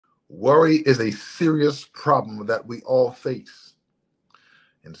Worry is a serious problem that we all face.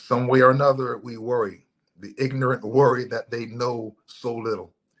 In some way or another, we worry. The ignorant worry that they know so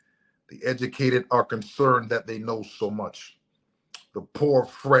little. The educated are concerned that they know so much. The poor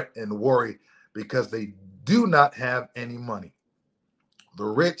fret and worry because they do not have any money. The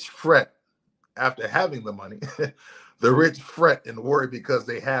rich fret after having the money. The rich fret and worry because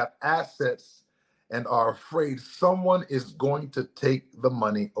they have assets and are afraid someone is going to take the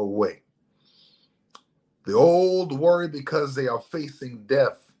money away. The old worry because they are facing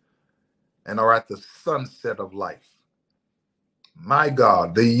death and are at the sunset of life. My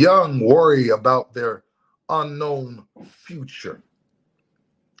God, the young worry about their unknown future.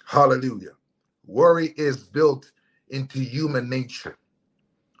 Hallelujah. Worry is built into human nature.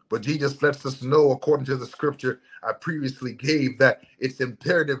 But Jesus lets us know, according to the scripture I previously gave, that it's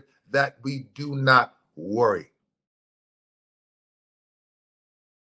imperative that we do not worry.